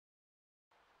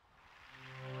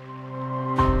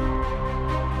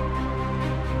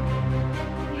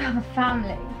have a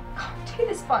family. I can't do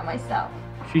this by myself.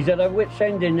 She's at her wit's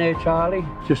end in there, Charlie.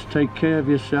 Just take care of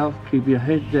yourself, keep your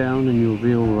head down, and you'll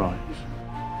be all right.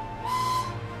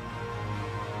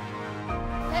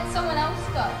 Let someone else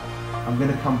go. I'm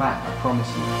gonna come back, I promise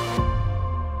you.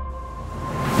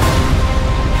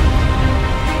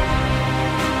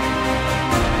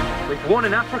 We've won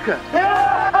in Africa.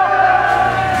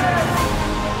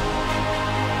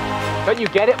 Don't you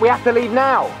get it? We have to leave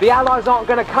now. The Allies aren't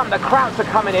going to come. The Krauts are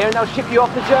coming here and they'll ship you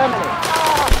off to Germany.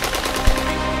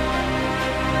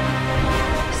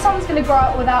 Someone's going to grow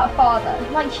up without a father,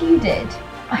 like you did.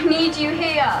 I need you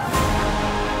here.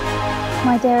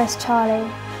 My dearest Charlie,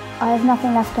 I have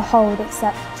nothing left to hold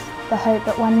except the hope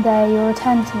that one day you'll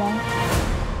return to me.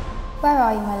 Where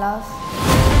are you, my love?